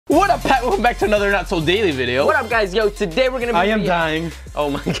What up, Pat? Welcome back to another Not So Daily video. What up, guys? Yo, today we're gonna be... I am dying. Oh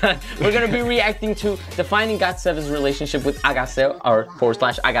my god. We're gonna be reacting to defining GOT7's relationship with ahgase, or /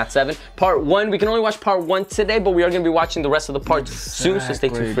 igot7. Part 1. We can only watch part 1 today, but we are gonna be watching the rest of the parts soon, so stay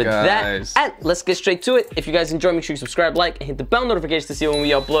tuned for that. And let's get straight to it. If you guys enjoy, make sure you subscribe, like, and hit the bell notifications to see when we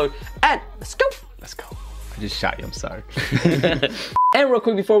upload. And let's go. Let's go. I just shot you, I'm sorry. And real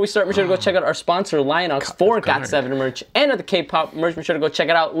quick before we start, make sure to go check out our sponsor, Lionox, for GOT7 merch and other K-pop merch. Make sure to go check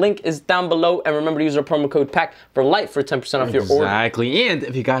it out. Link is down below. And remember to use our promo code PACK for 10% off your order. Exactly. And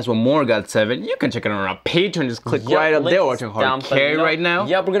if you guys want more GOT7, you can check it out on our Patreon. Just click right up there. Watching Hard Carry right now.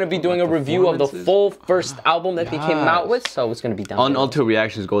 Yep, we're going to be doing a review of the full first album that they came out with. So it's going to be down on below. Ultra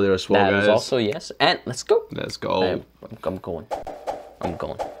Reactions, go there as well, guys. That is also, yes. And let's go. Let's go. I'm going.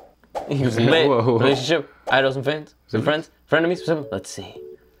 He was lit. Relationship, idols and fans, some friends, frenemies, let's see.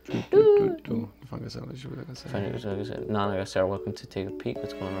 Sarah, welcome to take a peek.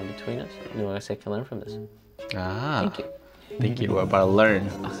 What's going on between us? You know, I say can learn from this. Ah. Thank you. Thank you. We're about to learn.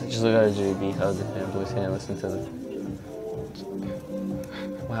 Just look at JB, how the fanboys hand listen to this.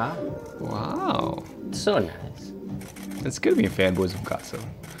 Wow. Wow. So nice. It's good being fanboys of GOT7.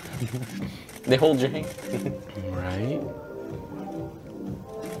 They hold your hand. Right?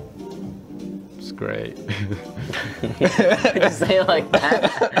 Great. Just say it like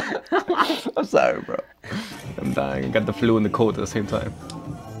that. I'm sorry, bro. I'm dying. I got the flu and the cold at the same time.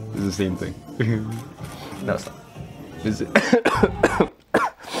 It's the same thing. No, it's not. Is it?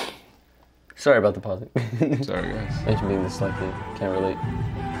 Sorry about the pausing. Sorry, guys. Mention being dyslexic. Can't relate.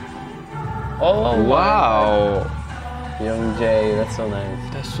 Oh, wow. Young Jay, that's so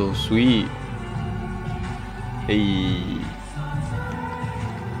nice. That's so sweet. Hey.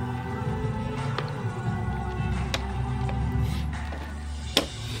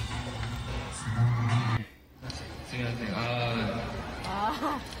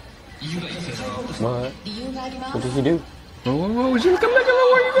 What? What did he do? Oh, she come back.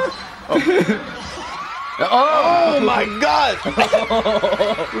 Where you go? Oh my God!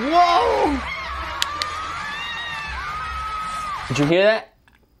 Whoa! Did you hear that?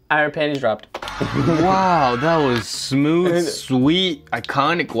 Our panties dropped. Wow, that was smooth, sweet,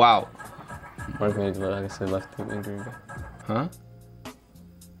 iconic. Wow. Mark made, like I said, left him in green bag. Huh?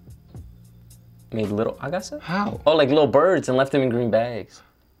 Made little ahgase? How? Oh, like little birds and left them in green bags.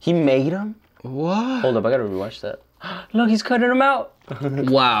 He made them? What? Hold up, I gotta rewatch that. Look, he's cutting them out.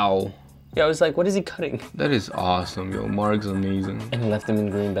 Wow. Yeah, I was like, what is he cutting? That is awesome, yo. Mark's amazing. And he left them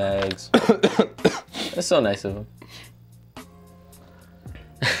in green bags. That's so nice of him.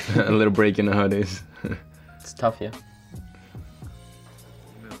 A little break in the hoodies. It's tough, yeah.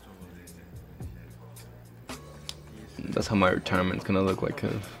 That's how my retirement's gonna look like.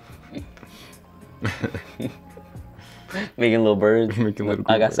 Making little birds. Making little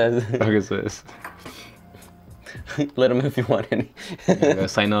ahgase. ahgase. Let them if you want any. Yeah,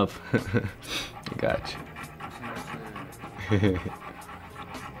 sign up. Got you.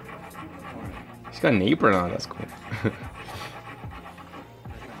 She's got an apron on. That's cool.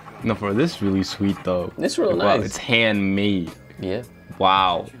 No, for this is really sweet though. It's real wow, nice. it's handmade. Yeah.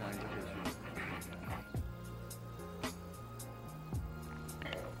 Wow.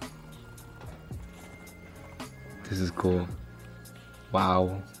 This is cool.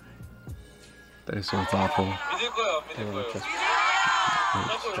 Wow. That is so thoughtful. I'm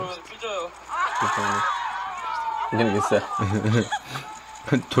gonna get set.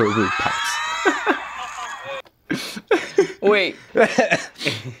 Turbo packs. Wait.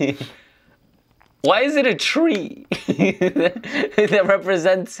 Why is it a tree that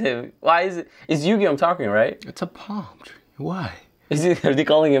represents him? Why is it? It's Yu-Gi-Oh! I'm talking, right? It's a palm tree. Why? Are they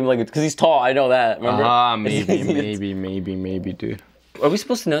calling him like, because he's tall, I know that, remember? Ah, maybe, dude. Are we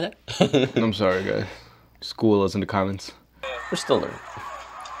supposed to know that? I'm sorry, guys. School us in the comments. We're still learning.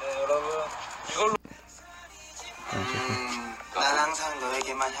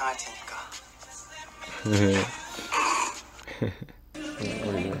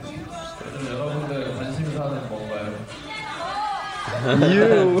 You.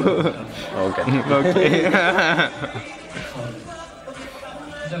 Okay. Okay.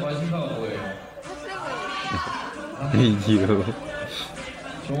 You.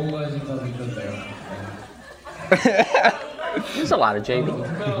 There's a lot of JB.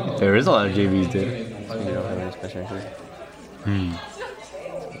 There is a lot of JBs, dude. You don't have any special interest.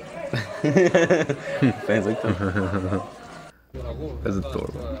 Fans like that. That's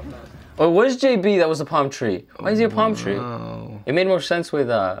adorable. Oh, what is JB that was a palm tree? Why is he a palm tree? Wow. It made more sense with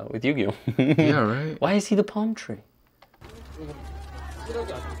Yu-Gi-Oh! Yeah, right? Why is he the palm tree?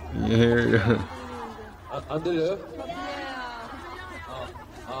 Yeah. 안 들려요?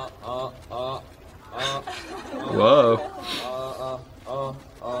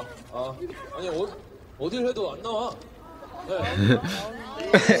 어딜 해도 안 나와.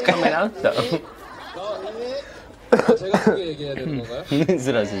 It's coming out though. 제가 크게 얘기해야 되는 건가요?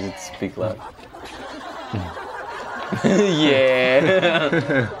 Zira should speak loud.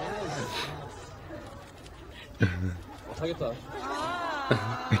 Yeah. 하겠다.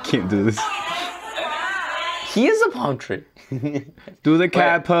 I can't do this. He is a palm tree. Do the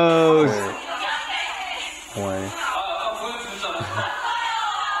cat pose. One.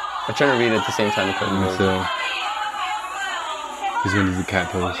 I'm trying to read at the same time. So he's gonna do the cat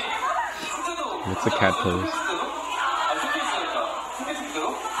pose. What's the cat pose?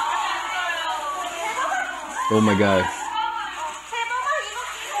 Oh my god.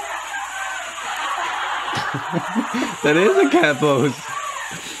 That is a cat pose.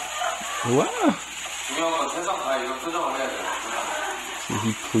 Wow.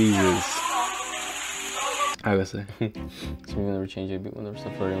 He pleases. I would say. So we never change JB when there's the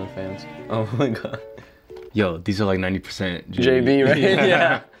 41 fans. Oh my god. Yo, these are like 90% JB, right?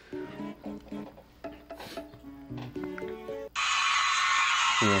 Yeah.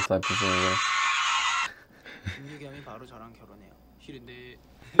 You know, 5% away.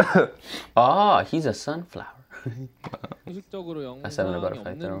 Ah, he's a sunflower. 공식적으로 seven 영상이 about a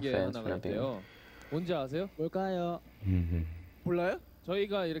fight, 없는 게 they're on 하나가 fans, 있대요. 뭔지 아세요? 뭘까요? 몰라요?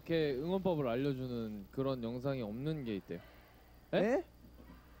 저희가 이렇게 응원법을 알려주는 그런 영상이 없는 게 있대요. 에?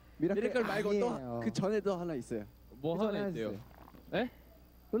 미라클 말고 또 그 전에도 하나 있어요. 뭐 그 전에 하나 있대요? 있어요. 에?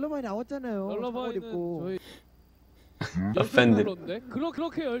 롤러바이 나왔잖아요. 롤러바이는 저희 Offended. 열심히 불렀는데?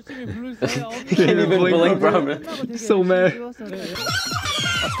 그렇게 열심히 부를 수야 없는. Can't even blink, bro. So mad.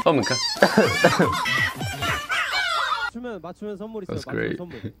 Oh my god. 맞추면 선물 있어요. That's great.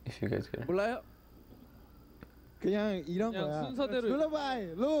 선물. If you guys get it. 몰라요? 그냥 이런 그냥 거야. 순서대로.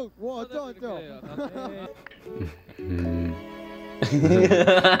 롤러바이, 룩, 뭐 어쩌.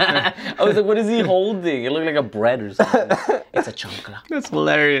 I was like, what is he holding? It looked like a bread or something. It's a chocolate. That's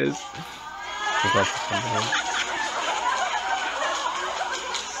hilarious.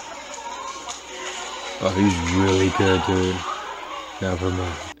 Oh, he's really good, dude. Never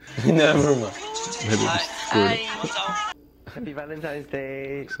mind. Never mind. Maybe just good. Happy Valentine's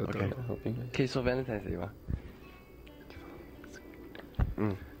Day. So Okay. dope. Can you show Valentine's Day 봐.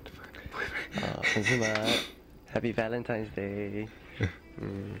 선수만 Happy Valentine's Day.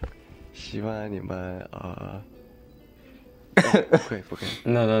 希望你们不可以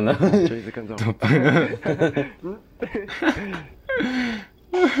No, no, no. 就一直跟着我。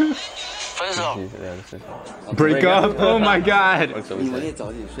分手。 Break up? Oh my god. 你们也早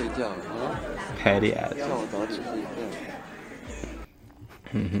点睡觉啊。 Petty ass. 叫我早点睡觉。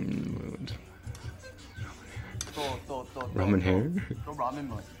 Ramen hair? 또 라면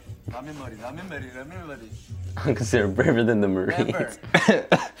머리. 라면 머리. 라면 머리. 라면 머리. I'm considered braver than the Marines.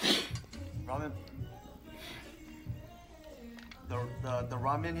 Ramen. The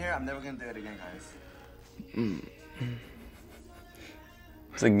ramen here, I'm never gonna do it again, guys.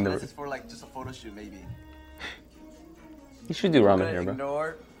 It's like never. This is for like just a photo shoot, maybe. You should do ramen hair,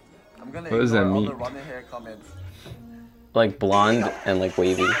 bro. I'm gonna What does that ignore all mean? the ramen hair comments. Like blonde and like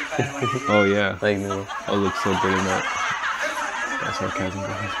wavy. Oh yeah. Like no. Oh, look so good in that. That's sarcasm,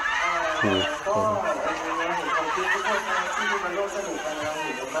 guys. Can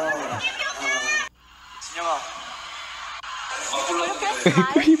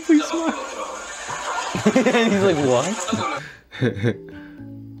you please smile? He's like, what?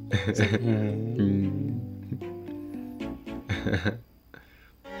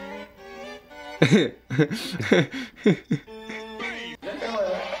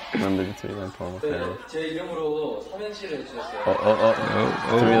 Remember the three-line poem of Pharaoh. 제 이름으로 삼행시를 해주셨어요.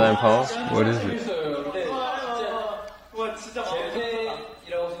 Oh, Three-line poem? what is it?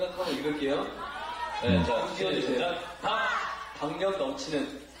 제생이라고 생각하고 읽을게요. 네, 자, 찍어주세요. 박력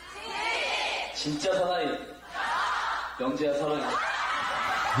넘치는 진짜 사나이 영재야 사랑해.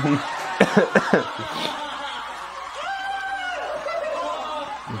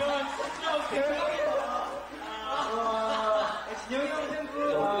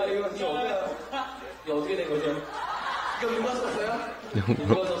 이거 어떻게 된 거죠? 이거 누가 썼어요?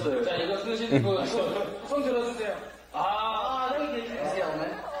 누가 썼어요? 자, 이거 쓰신 분 손 들어주세요. 여기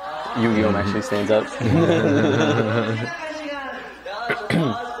계시네요. Yu-Gi-Oh actually stands up.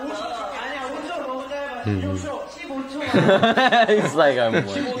 He's like, I'm one.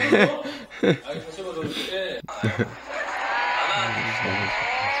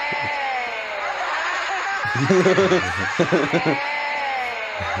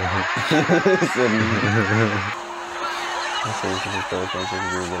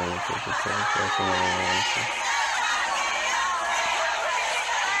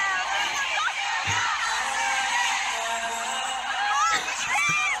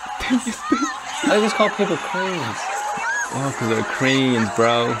 I think it's called paper cranes. Oh, because they're cranes,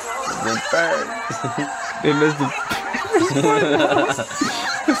 bro. The birds. They missed the.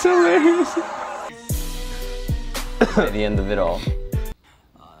 It's hilarious. At the end of it all.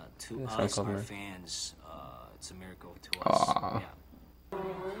 To That's us, not our covered. fans, it's a miracle to us. Aw.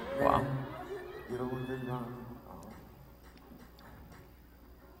 Yeah. Wow.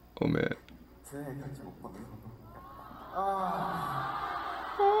 Oh man.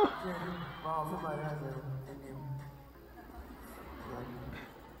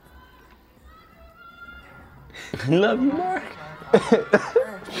 Love you, Mark.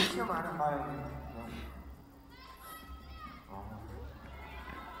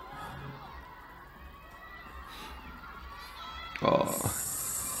 Oh.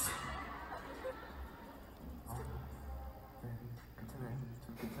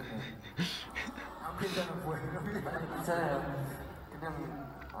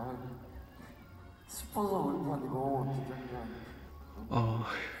 Oh.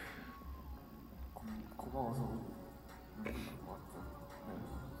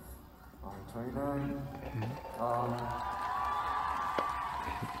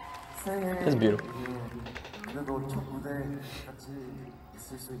 That's beautiful. 그래도 첫 무대 같이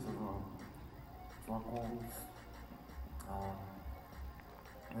있을 수 있어서 좋았고,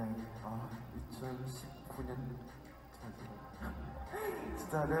 네, 2019년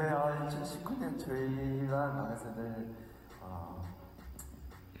진짜 네, 2019년 저희랑 아가새들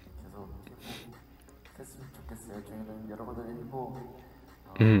계속 행복했으면 좋겠어요. 저희는 여러분들의 행복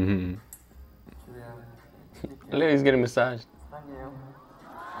최대한 Look, he's getting massaged. 사랑해요.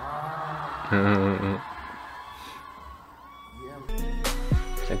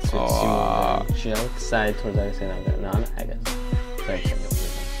 Check to see more side towards ahgase and ahgase.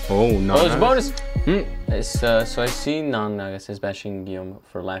 Oh no. Oh, it's a bonus! It's, so I see ahgase is bashing Guillaume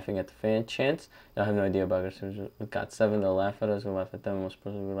for laughing at the fan chants. Y'all have no idea about ahgase with GOT7. They'll laugh at us, we'll laugh at them, most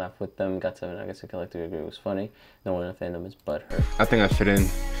probably we laugh with them. GOT7 and ahgase collectively agree it was funny. No one in the fandom is butthurt. I think I fit in.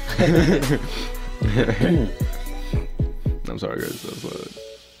 I'm sorry, guys. That's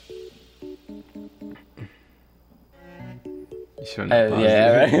you shouldn't have paused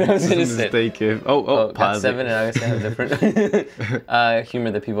yeah, it. right. I was gonna This is a say. mistake, if- Oh, pause GOT7 it. and ahgase have different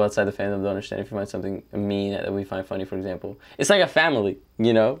humor that people outside the fandom don't understand. If you find something mean that we find funny, for example, it's like a family,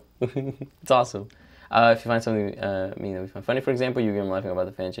 you know? It's awesome. If you find something mean that we find funny, for example, you get them laughing about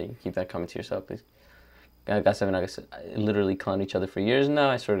the fan chat, you keep that comment to yourself, please. GOT7 and ahgase literally clown each other for years now.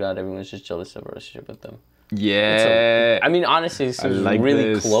 I swear to God, everyone's just jealous of our relationship with them. Yeah. I mean, honestly, this I is like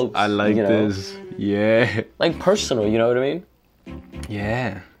really this. close. I like you know? this. Yeah. Like personal, you know what I mean?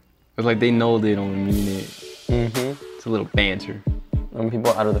 Yeah. It's like they know they don't mean it. Mm-hmm. It's a little banter. When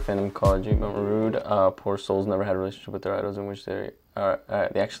people out of the fandom call G-Bump rude, poor souls never had a relationship with their idols in which they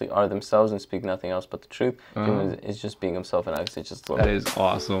actually are themselves and speak nothing else but the truth. G-Bump is just being himself, and ahgase just love That it. is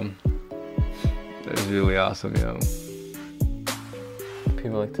awesome. That is really awesome, yo.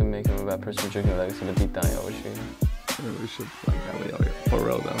 People like to make him a bad person, joking with ahgase, but deep down, I wish you. We should like that way for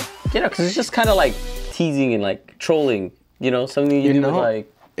real though. You know, because it's just kind of like teasing and like trolling. You know, something you do with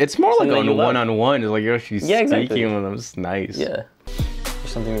like. It's more like something that on you love. one-on-one. It's like you're actually Yeah, exactly. speaking with them. It's nice. Yeah.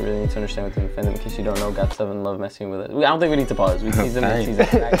 There's something we really need to understand within the fandom. In case you don't know, GOT7 love messing with it. I don't think we need to pause. We tease them, they tease us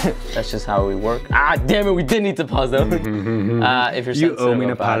back. That's just how we work. Ah, damn it, we did need to pause though. If you're sensitive owe me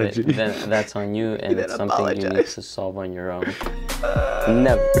an about apology. it, then that's on you, and it's something you need to solve on your own.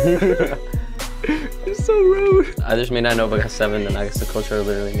 Never. It's so rude. Others may not know about GOT7 and ahgase culture are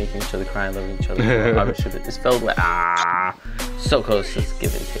literally making each other cry and loving each other. Our relationship is filled with so close. It's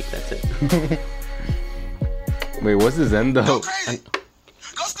give and take. That's it. Wait, what's his end though? Go crazy.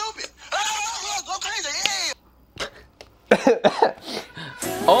 Go stupid. Go crazy.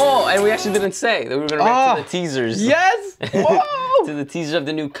 Oh, and we actually didn't say that we were gonna react to the teasers. Yes. Whoa. To the teaser of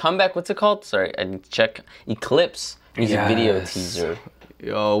the new comeback. What's it called? Sorry, I need to check. Eclipse music video teaser.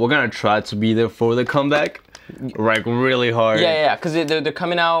 Yo, we're gonna try to be there for the comeback, like really hard. Yeah, because they're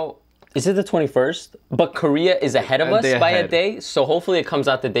coming out. Is it the 21st? But Korea is ahead of us by a day, so hopefully it comes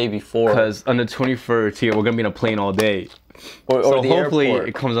out the day before. Because on the 21st here, we're gonna be in a plane all day. Or So the hopefully airport.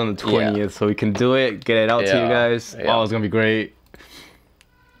 it comes on the 20th, so we can do it, get it out to you guys. Yeah. Oh, it's gonna be great.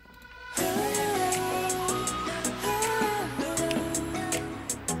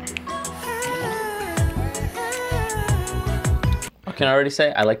 Can I already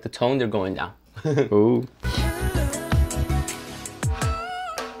say I like the tone they're going down. Ooh.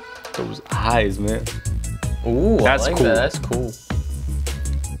 Those eyes, man. Ooh, That's I like cool. that. That's cool.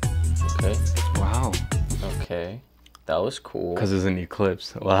 Okay. Wow. Okay. That was cool. Because it's an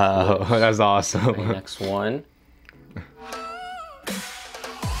eclipse. Wow, that's awesome. Next one.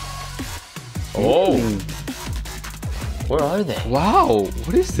 Oh. Where are they? Wow,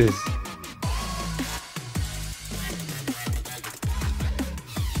 what is this?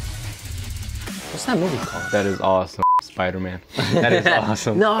 What's that movie called? That is awesome. Spider-Man. That is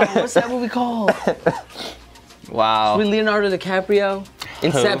awesome. No, what's that movie called? Wow. With Leonardo DiCaprio?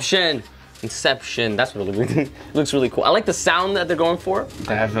 Inception. Inception. That's what it looks really cool. I like the sound that they're going for.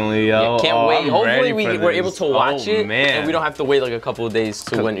 Definitely, yo. Yeah, can't wait. I'm Hopefully ready for we're this. able to watch it, man. and we don't have to wait like a couple of days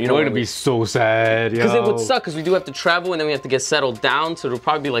to when, you know. We're gonna be so sad, yo. Because it would suck, because we do have to travel, and then we have to get settled down, so it'll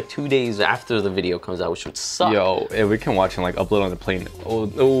probably be like 2 days after the video comes out, which would suck. Yo, yeah, we can watch and like upload on the plane. Oh,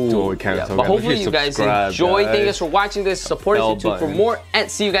 do what we can. Yeah, So but make sure hopefully you guys enjoy. Thank you guys for watching this. Support us Bell YouTube for button. more,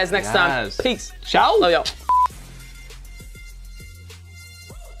 and see you guys next time. Yes. Peace. Ciao. Love y'all.